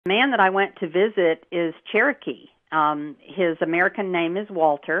The man that I went to visit is Cherokee. His American name is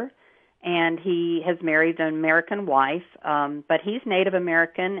Walter, and he has married an American wife, but he's Native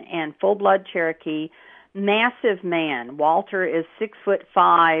American and full-blood Cherokee. Massive man. Walter is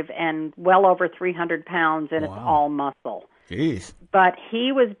 6'5" and well over 300 pounds, and It's all muscle. Jeez. But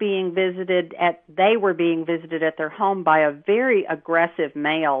they were being visited at their home by a very aggressive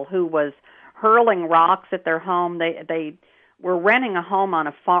male who was hurling rocks at their home. They were renting a home on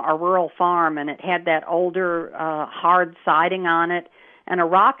a rural farm, and it had that older hard siding on it, and a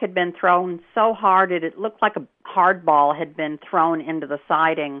rock had been thrown so hard it looked like a hard ball had been thrown into the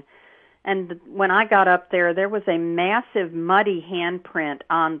siding. And when I got up there, there was a massive muddy handprint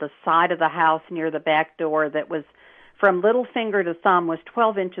on the side of the house near the back door that was, from little finger to thumb, was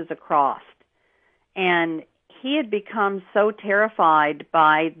 12 inches across. And he had become so terrified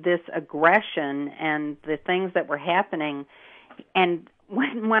by this aggression and the things that were happening. And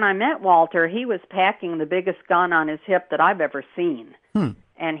when I met Walter, he was packing the biggest gun on his hip that I've ever seen.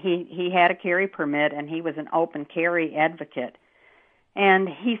 And he had a carry permit, and he was an open carry advocate. And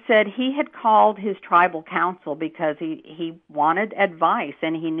he said he had called his tribal council because he wanted advice,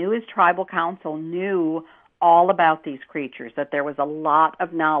 and he knew his tribal council knew all about these creatures, that there was a lot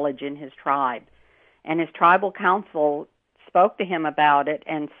of knowledge in his tribe. And his tribal council spoke to him about it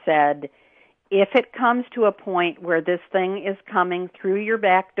and said, if it comes to a point where this thing is coming through your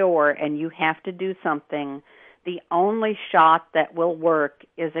back door and you have to do something, the only shot that will work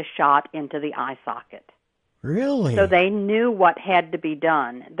is a shot into the eye socket. Really? So they knew what had to be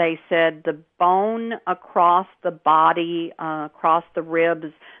done. They said the bone across the body, across the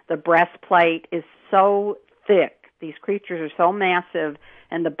ribs, the breastplate is so thick. These creatures are so massive,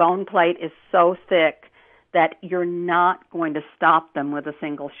 and the bone plate is so thick that you're not going to stop them with a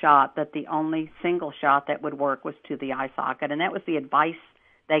single shot, that the only single shot that would work was to the eye socket. And that was the advice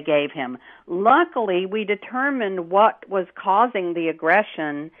they gave him. Luckily, we determined what was causing the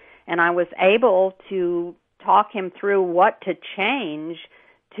aggression, and I was able to talk him through what to change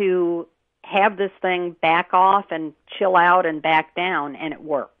to have this thing back off and chill out and back down, and it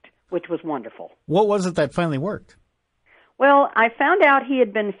worked, which was wonderful. What was it that finally worked? Well, I found out he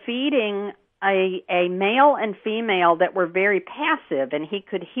had been feeding a male and female that were very passive, and he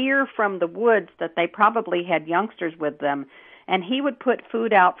could hear from the woods that they probably had youngsters with them, and he would put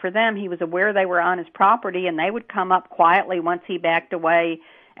food out for them. He was aware they were on his property, and they would come up quietly once he backed away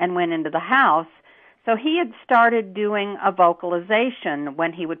and went into the house. So he had started doing a vocalization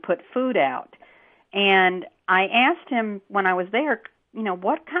when he would put food out. And I asked him when I was there,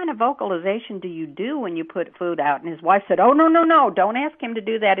 what kind of vocalization do you do when you put food out? And his wife said, oh, no, don't ask him to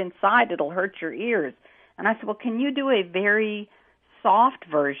do that inside. It'll hurt your ears. And I said, well, can you do a very soft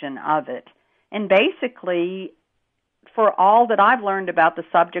version of it? And basically, for all that I've learned about the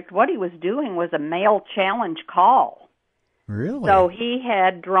subject, what he was doing was a male challenge call. Really? So he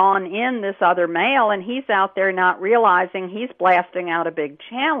had drawn in this other male, and he's out there not realizing he's blasting out a big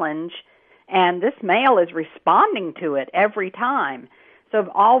challenge, and this male is responding to it every time. So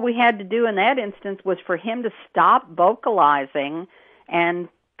all we had to do in that instance was for him to stop vocalizing, and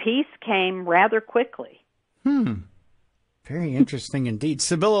peace came rather quickly. Very interesting indeed.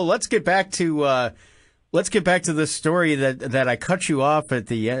 Sybilla, let's get back to this story that I cut you off at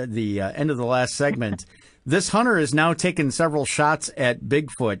the end of the last segment. This hunter has now taken several shots at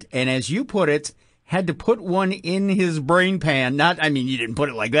Bigfoot, and as you put it, had to put one in his brain pan. You didn't put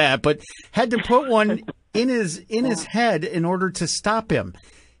it like that, but had to put one in his head in order to stop him.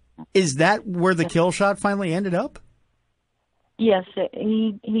 Is that where the kill shot finally ended up? Yes,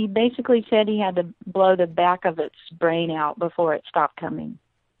 he basically said he had to blow the back of its brain out before it stopped coming.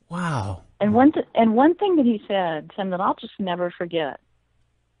 Wow. And one thing that he said, Sam, that I'll just never forget.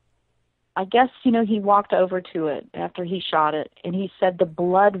 I guess, he walked over to it after he shot it, and he said the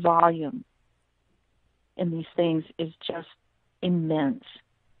blood volume in these things is just immense.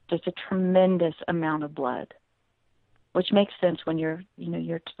 Just a tremendous amount of blood, which makes sense when you're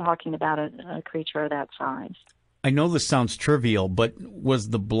talking about a creature of that size. I know this sounds trivial, but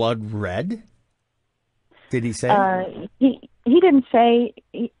was the blood red? Did he say? He didn't say.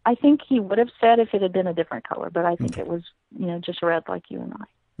 I think he would have said if it had been a different color, but I think it was, just red like you and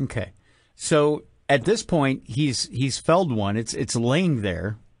I. Okay. So at this point, he's felled one. It's laying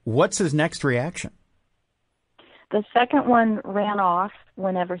there. What's his next reaction? The second one ran off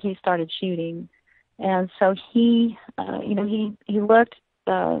whenever he started shooting, and so he looked.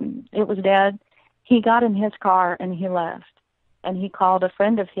 It was dead. He got in his car and he left, and he called a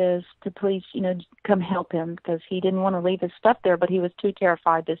friend of his to please, come help him because he didn't want to leave his stuff there, but he was too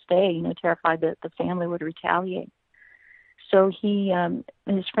terrified to stay. Terrified that the family would retaliate. So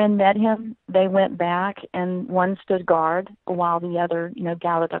his friend met him. They went back, and one stood guard while the other,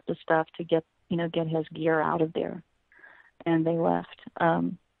 gathered up the stuff to get his gear out of there. And they left.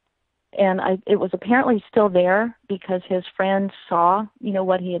 It was apparently still there because his friend saw,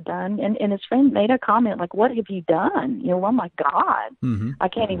 what he had done. And his friend made a comment like, "What have you done? Oh my God." Mm-hmm. I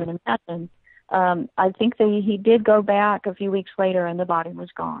can't even imagine. I think he did go back a few weeks later and the body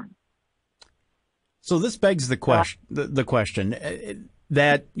was gone. So this begs the question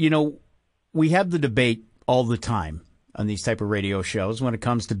that, we have the debate all the time on these type of radio shows when it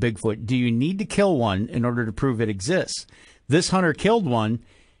comes to Bigfoot. Do you need to kill one in order to prove it exists? This hunter killed one,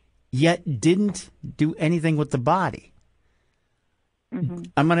 yet didn't do anything with the body. Mm-hmm.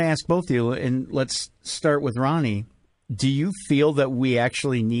 I'm going to ask both of you, and let's start with Ronie. Do you feel that we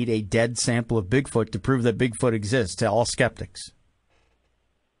actually need a dead sample of Bigfoot to prove that Bigfoot exists to all skeptics?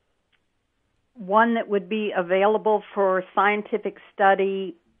 One that would be available for scientific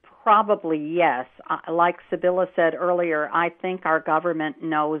study, probably yes. Like Sybilla said earlier, I think our government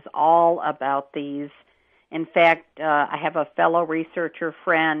knows all about these. In fact, I have a fellow researcher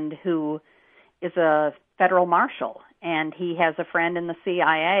friend who is a federal marshal, and he has a friend in the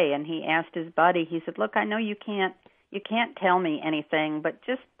CIA, and he asked his buddy, he said, "Look, I know you can't tell me anything, but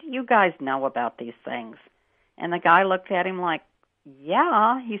just you guys know about these things." And the guy looked at him like,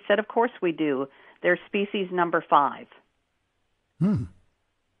 "Yeah." He said, "Of course we do. They're species number 5.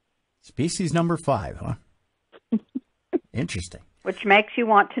 Species number 5, huh? Interesting. Which makes you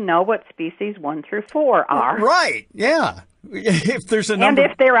want to know what species 1 through 4 are. Right, yeah. If there's a number.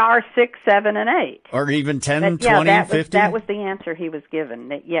 And if there are 6, 7, and 8. Or even 10, but 20, 50. That was the answer he was given,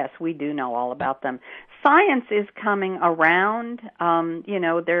 that yes, we do know all about them. Science is coming around.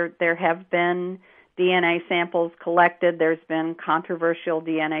 There have been DNA samples collected. There's been controversial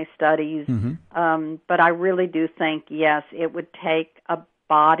DNA studies. Mm-hmm. But I really do think, yes, it would take a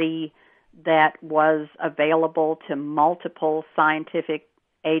body that was available to multiple scientific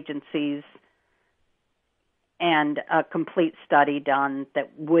agencies and a complete study done that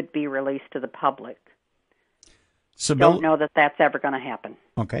would be released to the public. Sybilla, don't know that that's ever going to happen.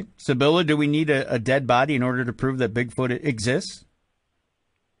 Okay. Sybilla, do we need a dead body in order to prove that Bigfoot exists?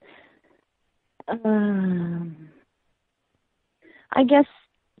 I guess,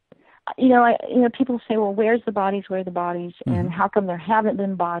 people say, well, where's the bodies? Where are the bodies? Mm-hmm. And how come there haven't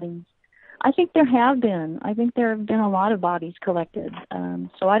been bodies? I think there have been. I think there have been a lot of bodies collected.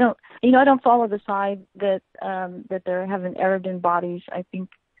 So I don't follow the side that there haven't ever been bodies. I think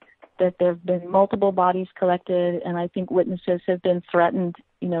that there have been multiple bodies collected, and I think witnesses have been threatened.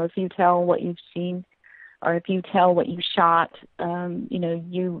 If you tell what you've seen, or if you tell what you shot,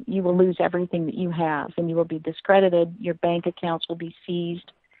 you will lose everything that you have, and you will be discredited. Your bank accounts will be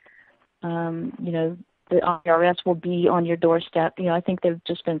seized. The IRS will be on your doorstep. I think they've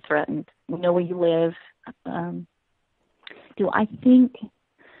just been threatened. We know where you live. Do I think?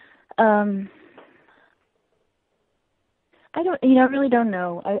 I don't. I really don't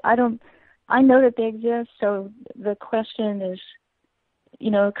know. I don't. I know that they exist. So the question is,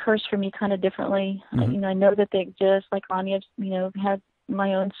 occurs for me kind of differently. Mm-hmm. I know that they exist. Like Ronie, I've had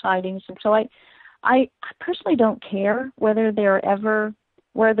my own sightings, and so I personally don't care whether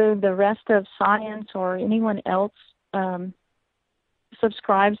the rest of science or anyone else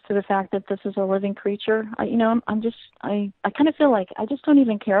subscribes to the fact that this is a living creature. I kind of feel like I just don't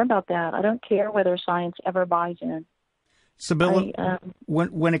even care about that. I don't care whether science ever buys in. Sybilla,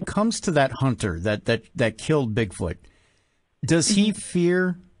 when it comes to that hunter that killed Bigfoot, does he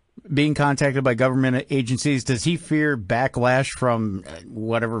fear being contacted by government agencies? Does he fear backlash from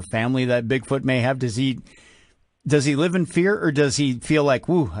whatever family that Bigfoot may have? Does he live in fear, or does he feel like,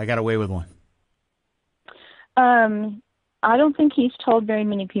 woo, I got away with one? I don't think he's told very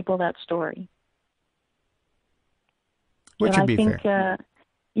many people that story. Which would be fair.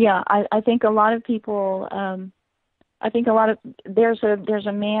 I think a lot of people, there's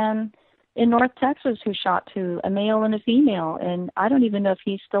a man in North Texas who shot 2, a male and a female, and I don't even know if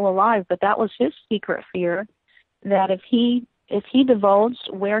he's still alive, but that was his secret fear, that if he divulged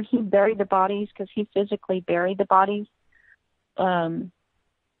where he buried the bodies, because he physically buried the bodies,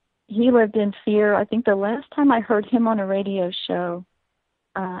 he lived in fear. I think the last time I heard him on a radio show,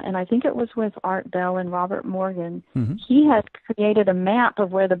 and I think it was with Art Bell and Robert Morgan, mm-hmm. he had created a map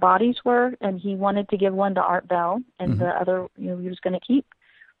of where the bodies were, and he wanted to give one to Art Bell, and mm-hmm. the other he was going to keep.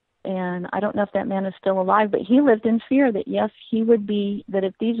 And I don't know if that man is still alive, but he lived in fear that, yes, that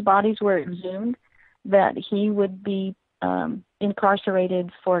if these bodies were exhumed, that he would be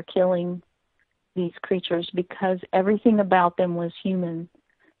incarcerated for killing these creatures because everything about them was human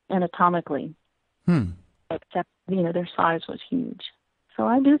anatomically, except their size was huge. So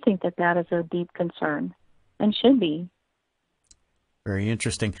I do think that that is a deep concern and should be. Very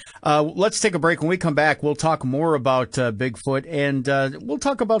interesting. Let's take a break. When we come back, we'll talk more about Bigfoot, and we'll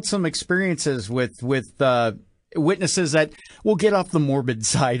talk about some experiences with witnesses that will get off the morbid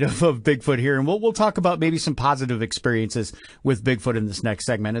side of Bigfoot here, and we'll talk about maybe some positive experiences with Bigfoot in this next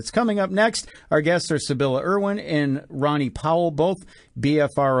segment. It's coming up next. Our guests are Sybilla Irwin and Ronie Powell, both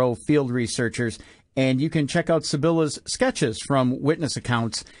BFRO field researchers, and you can check out Sybilla's sketches from witness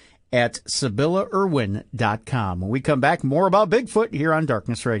accounts at SybillaIrwin.com. When we come back, more about Bigfoot here on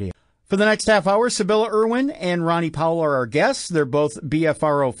Darkness Radio. For the next half hour, Sybilla Irwin and Ronie Powell are our guests. They're both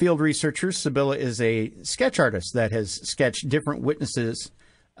BFRO field researchers. Sybilla is a sketch artist that has sketched different witnesses'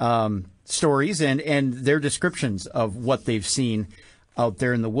 stories and their descriptions of what they've seen out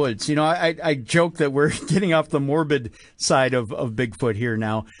there in the woods. I joke that we're getting off the morbid side of Bigfoot here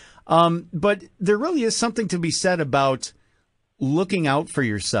now. But there really is something to be said about looking out for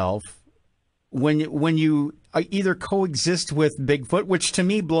yourself when you either coexist with Bigfoot, which to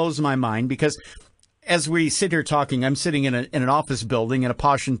me blows my mind, because as we sit here talking, I'm sitting in an office building in a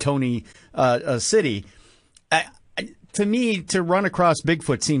posh and Tony city. To me, to run across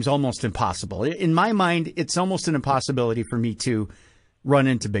Bigfoot seems almost impossible. In my mind, it's almost an impossibility for me to run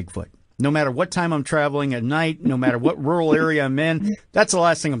into Bigfoot. No matter what time I'm traveling at night, no matter what rural area I'm in, that's the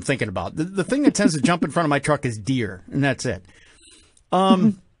last thing I'm thinking about. The thing that tends to jump in front of my truck is deer, and that's it.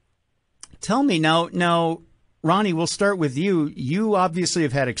 Tell me now, Ronie, we'll start with you. You obviously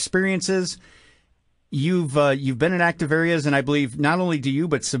have had experiences. You've been in active areas, and I believe not only do you,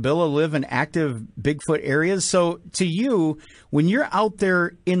 but Sybilla live in active Bigfoot areas. So to you, when you're out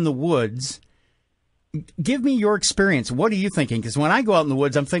there in the woods, give me your experience. What are you thinking? Because when I go out in the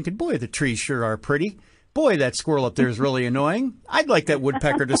woods, I'm thinking, boy, the trees sure are pretty. Boy, that squirrel up there is really annoying. I'd like that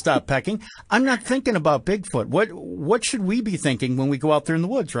woodpecker to stop pecking. I'm not thinking about Bigfoot. What should we be thinking when we go out there in the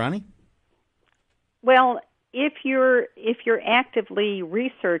woods, Ronie? Well, if you're actively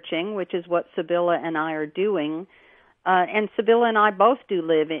researching, which is what Sybilla and I are doing, and Sybilla and I both do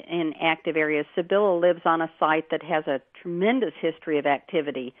live in active areas. Sybilla lives on a site that has a tremendous history of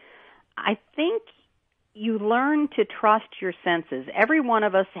activity. I think you learn to trust your senses. Every one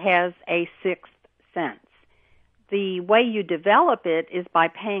of us has a sixth sense. The way you develop it is by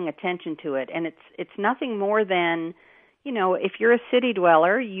paying attention to it, and it's nothing more than, if you're a city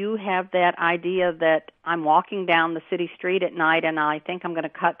dweller, you have that idea that I'm walking down the city street at night and I think I'm going to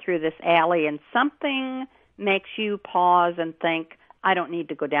cut through this alley, and something makes you pause and think, I don't need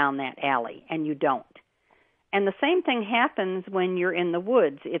to go down that alley, and you don't. And the same thing happens when you're in the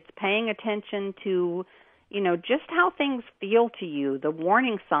woods. It's paying attention to, just how things feel to you, the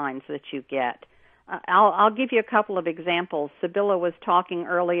warning signs that you get. I'll give you a couple of examples. Sybilla was talking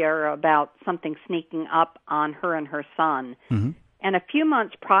earlier about something sneaking up on her and her son. Mm-hmm. And a few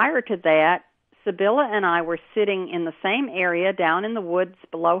months prior to that, Sybilla and I were sitting in the same area down in the woods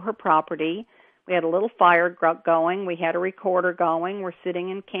below her property. We had a little fire going. We had a recorder going. We're sitting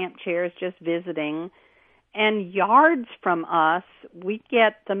in camp chairs just visiting. And yards from us, we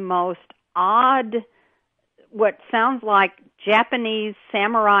get the most odd, what sounds like Japanese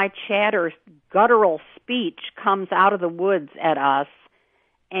samurai chatter, guttural speech comes out of the woods at us.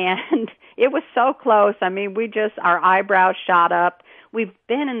 And it was so close. I mean, our eyebrows shot up. We've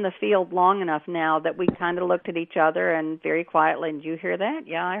been in the field long enough now that we kind of looked at each other and very quietly, did you hear that?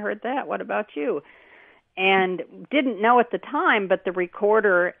 Yeah, I heard that. What about you? And didn't know at the time, but the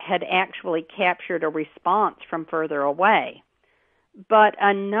recorder had actually captured a response from further away. But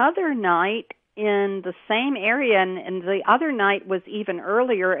another night in the same area, and the other night was even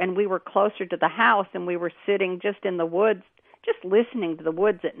earlier, and we were closer to the house, and we were sitting just in the woods, just listening to the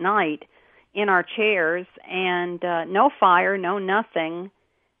woods at night in our chairs, and no fire, no nothing.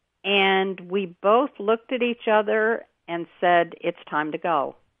 And we both looked at each other and said, it's time to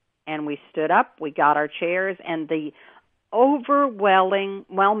go. And we stood up, we got our chairs, and the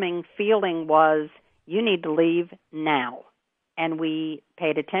overwhelming feeling was, you need to leave now. And we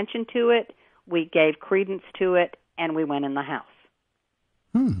paid attention to it, we gave credence to it, and we went in the house.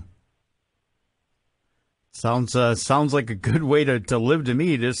 Sounds like a good way to live to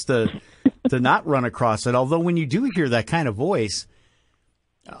me, just to not run across it. Although when you do hear that kind of voice,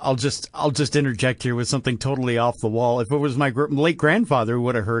 I'll just interject here with something totally off the wall. If it was my late grandfather who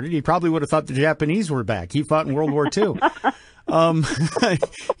would have heard it, he probably would have thought the Japanese were back. He fought in World War II.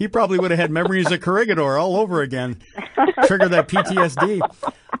 He probably would have had memories of Corregidor all over again. Trigger that PTSD.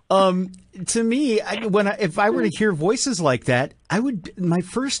 To me, if I were to hear voices like that, my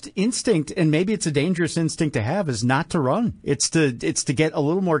first instinct, and maybe it's a dangerous instinct to have, is not to run. It's to get a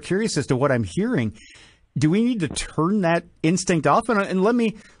little more curious as to what I'm hearing. do we need to turn that instinct off? And let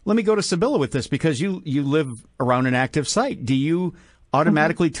me go to Sybilla with this, because you live around an active site. Do you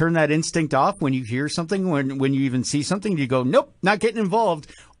automatically turn that instinct off when you hear something, when you even see something? Do you go, nope, not getting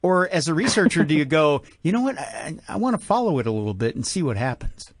involved? Or as a researcher, do you go, you know what, I want to follow it a little bit and see what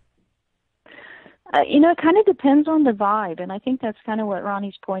happens? It kind of depends on the vibe, and I think that's kind of what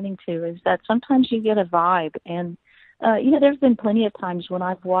Ronnie's pointing to, is that sometimes you get a vibe, and there's been plenty of times when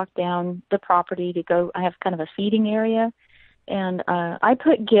I've walked down the property to go. I have kind of a feeding area, and I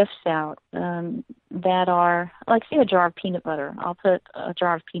put gifts out that are, like, say, a jar of peanut butter. I'll put a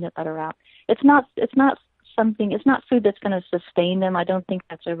jar of peanut butter out. It's not food that's going to sustain them. I don't think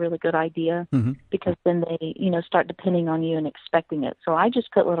that's a really good idea, because then they, start depending on you and expecting it. So I just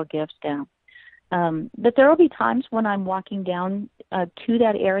put little gifts down. But there will be times when I'm walking down to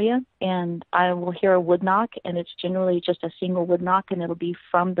that area, and I will hear a wood knock, and it's generally just a single wood knock, and it'll be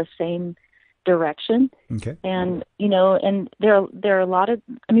from the same direction. Okay. And and there are a lot of.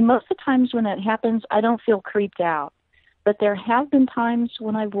 I mean, most of the times when that happens, I don't feel creeped out. But there have been times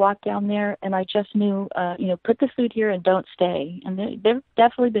when I've walked down there, and I just knew, put the food here and don't stay. And there've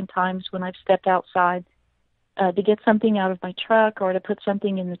definitely been times when I've stepped outside to get something out of my truck or to put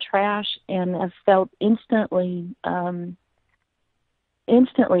something in the trash, and I've felt instantly at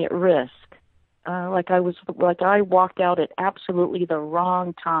risk, like I walked out at absolutely the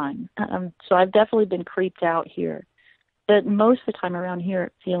wrong time. So I've definitely been creeped out here, but most of the time around here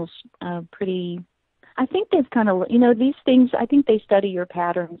it feels pretty. I think they've kind of, these things. I think they study your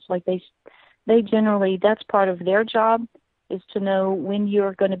patterns. Like they generally, that's part of their job, is to know when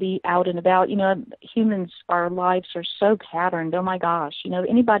you're going to be out and about. Humans, our lives are so patterned. Oh my gosh.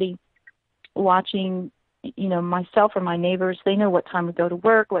 Anybody watching, myself or my neighbors, they know what time we go to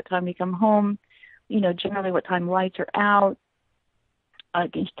work, what time we come home, generally what time lights are out,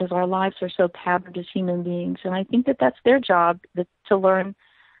 because our lives are so patterned as human beings. And I think that that's their job, to learn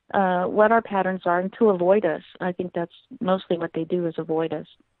what our patterns are and to avoid us. I think that's mostly what they do, is avoid us.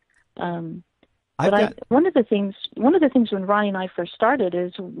 One of the things when Ronnie and I first started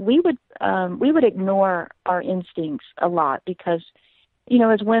is we would ignore our instincts a lot, because,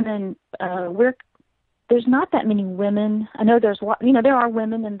 as women, there's not that many women. I know there are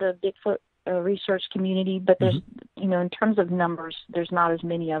women in the Bigfoot research community, but there's, in terms of numbers, there's not as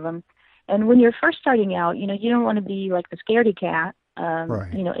many of them. And when you're first starting out, you don't want to be like the scaredy cat,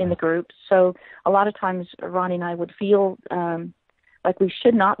 right. In the group. So a lot of times Ronnie and I would feel like we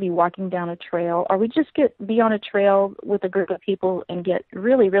should not be walking down a trail, or we just be on a trail with a group of people and get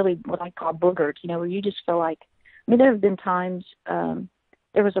really, really what I call boogered, where you just feel like, there have been times,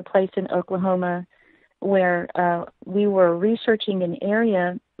 there was a place in Oklahoma where we were researching an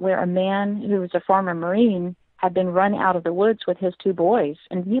area where a man who was a former Marine had been run out of the woods with his 2 boys.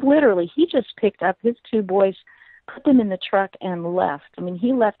 And he just picked up his 2 boys, put them in the truck, and left.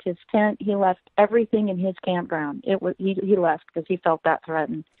 He left his tent. He left everything in his campground. He left because he felt that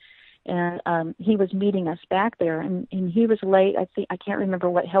threatened. And he was meeting us back there, and he was late. I can't remember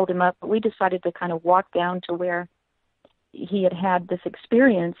what held him up, but we decided to kind of walk down to where he had this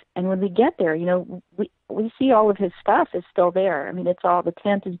experience. And when we get there, we see all of his stuff is still there. It's all, the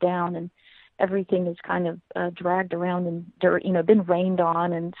tent is down, and everything is kind of dragged around in dirt, been rained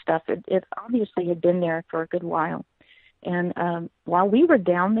on and stuff. It obviously had been there for a good while. And while we were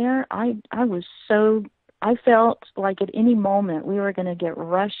down there, I felt like at any moment we were going to get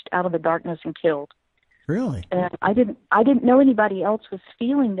rushed out of the darkness and killed. Really? And I didn't know anybody else was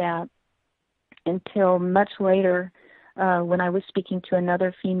feeling that until much later, when I was speaking to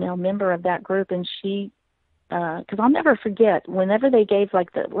another female member of that group, and she, because I'll never forget, whenever they gave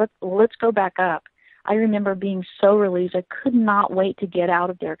let's go back up, I remember being so relieved. I could not wait to get out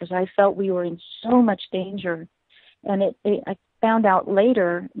of there, because I felt we were in so much danger. And I found out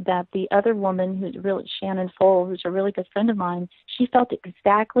later that the other woman, Shannon Fole, who's a really good friend of mine, she felt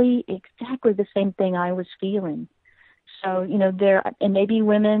exactly the same thing I was feeling. So, and maybe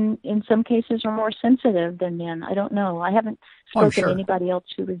women in some cases are more sensitive than men. I don't know. I haven't spoken to anybody else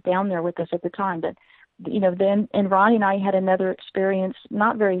who was down there with us at the time, but then, and Ronnie and I had another experience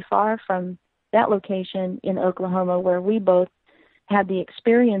not very far from that location in Oklahoma, where we both had the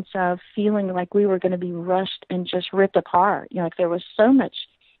experience of feeling like we were going to be rushed and just ripped apart. Like there was so much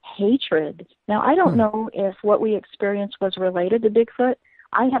hatred. Now, I don't know if what we experienced was related to Bigfoot.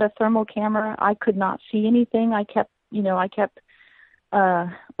 I had a thermal camera. I could not see anything. I kept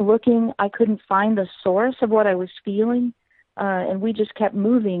looking. I couldn't find the source of what I was feeling. And we just kept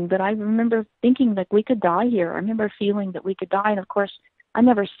moving. But I remember thinking that we could die here. I remember feeling that we could die. And of course, I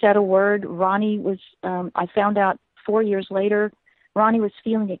never said a word. Ronnie was, I found out 4 years later Ronie was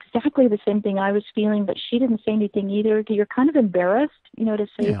feeling exactly the same thing I was feeling, but she didn't say anything either. You're kind of embarrassed, to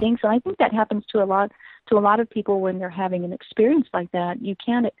say things. And I think that happens to a lot of people when they're having an experience like that.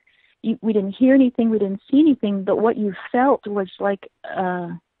 We didn't hear anything, we didn't see anything, but what you felt was like,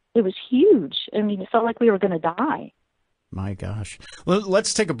 it was huge. I mean, it felt like we were going to die. My gosh. Well,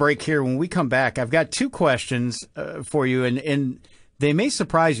 let's take a break here. When we come back, I've got two questions for you, and they may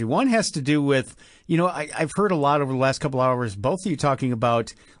surprise you. One has to do with, I've heard a lot over the last couple hours, both of you talking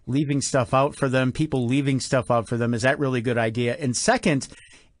about leaving stuff out for them, people leaving stuff out for them. Is that really a good idea? And second,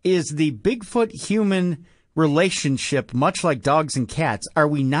 is the Bigfoot human relationship much like dogs and cats? Are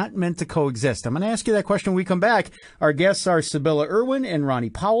we not meant to coexist? I'm going to ask you that question when we come back. Our guests are Sybilla Irwin and Ronie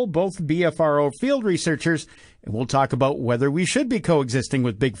Powell, both BFRO field researchers, and we'll talk about whether we should be coexisting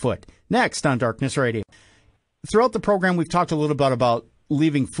with Bigfoot next on Darkness Radio. Throughout the program, we've talked a little bit about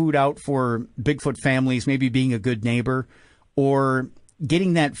leaving food out for Bigfoot families, maybe being a good neighbor, or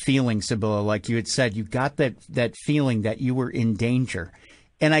getting that feeling, Sybilla, like you had said, you got that feeling that you were in danger.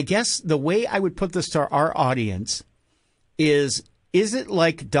 And I guess the way I would put this to our audience is it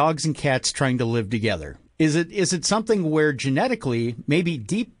like dogs and cats trying to live together? Is it something where genetically, maybe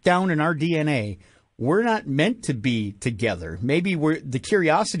deep down in our DNA, we're not meant to be together? Maybe the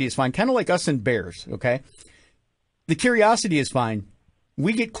curiosity is fine, kind of like us and bears, okay? The curiosity is fine.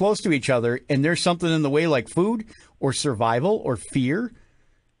 We get close to each other, and there's something in the way like food or survival or fear.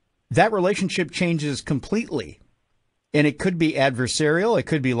 That relationship changes completely. And it could be adversarial. It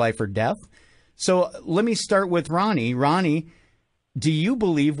could be life or death. So let me start with Ronie. Ronie, do you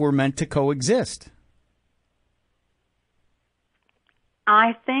believe we're meant to coexist?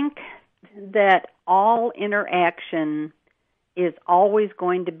 I think that all interaction is always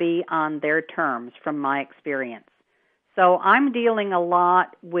going to be on their terms, from my experience. So I'm dealing a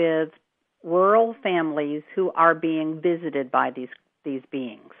lot with rural families who are being visited by these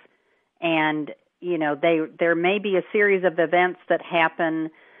beings. And there may be a series of events that happen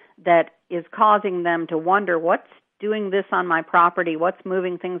that is causing them to wonder, what's doing this on my property? What's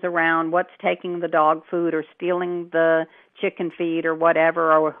moving things around? What's taking the dog food or stealing the chicken feed or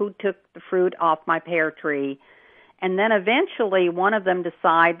whatever? Or who took the fruit off my pear tree? And then eventually one of them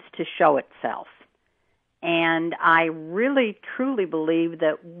decides to show itself. And I really, truly believe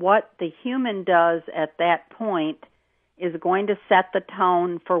that what the human does at that point is going to set the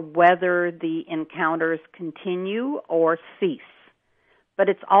tone for whether the encounters continue or cease. But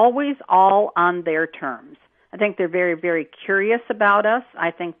it's always all on their terms. I think they're very, very curious about us. I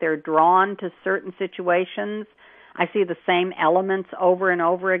think they're drawn to certain situations. I see the same elements over and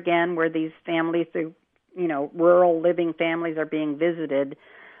over again where these families, rural living families are being visited.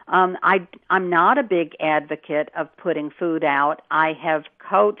 I'm not a big advocate of putting food out. I have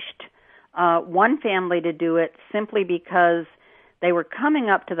coached one family to do it simply because they were coming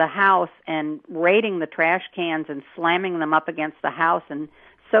up to the house and raiding the trash cans and slamming them up against the house and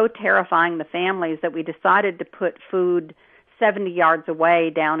so terrifying the families that we decided to put food 70 yards away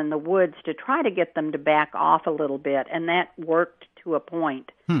down in the woods to try to get them to back off a little bit, and that worked to a point.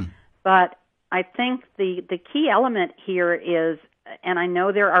 But I think the key element here is, and I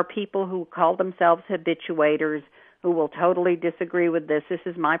know there are people who call themselves habituators who will totally disagree with this. This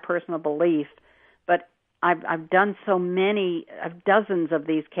is my personal belief, but I've done dozens of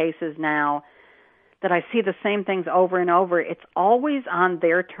these cases now that I see the same things over and over. It's always on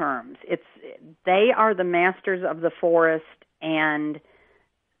their terms. They are the masters of the forest, and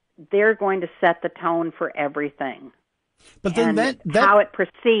they're going to set the tone for everything. But then that how it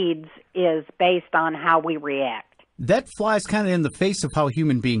proceeds is based on how we react. That flies kind of in the face of how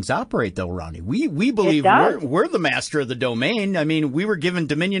human beings operate, though, Ronie. We believe we're the master of the domain. I mean, we were given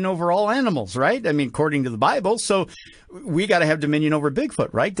dominion over all animals, right? I mean, according to the Bible. So we got to have dominion over Bigfoot,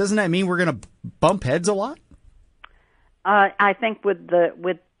 right? Doesn't that mean we're going to bump heads a lot? I think with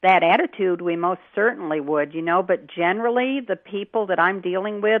that attitude, we most certainly would, But generally, the people that I'm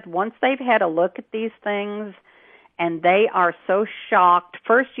dealing with, once they've had a look at these things, and they are so shocked.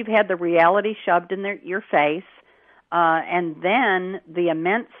 First, you've had the reality shoved in your face. And then the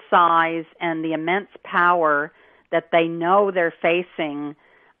immense size and the immense power that they know they're facing,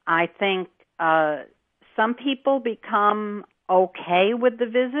 I think some people become okay with the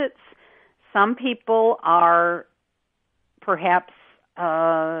visits. Some people are perhaps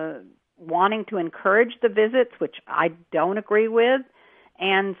wanting to encourage the visits, which I don't agree with.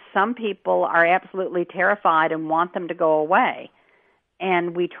 And some people are absolutely terrified and want them to go away.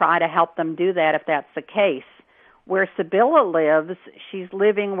 And we try to help them do that if that's the case. Where Sybilla lives, she's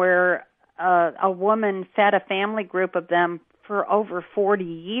living where a woman fed a family group of them for over 40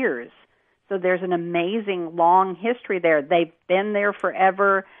 years. So there's an amazing long history there. They've been there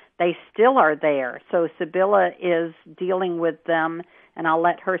forever. They still are there. So Sybilla is dealing with them, and I'll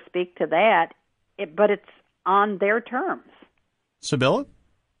let her speak to that. But it's on their terms. Sybilla?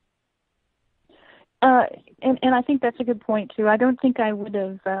 And I think that's a good point too. I don't think I would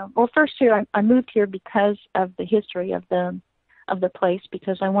have. Well, first here I moved here because of the history of the place,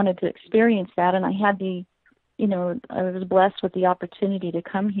 because I wanted to experience that, and I had I was blessed with the opportunity to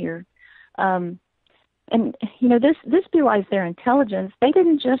come here. And this belies their intelligence. They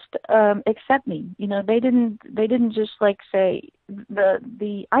didn't just accept me. They didn't just like say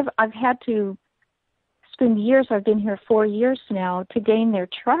I've had to spend years. I've been here 4 years now to gain their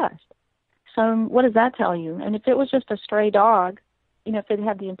trust. So what does that tell you? And if it was just a stray dog, if it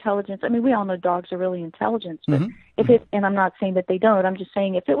had the intelligence, I mean, we all know dogs are really intelligent, but and I'm not saying that they don't, I'm just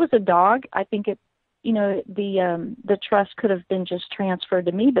saying if it was a dog, I think the trust could have been just transferred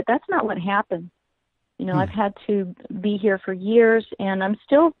to me, but that's not what happened. I've had to be here for years, and I'm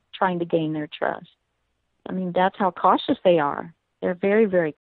still trying to gain their trust. I mean, that's how cautious they are. They're very, very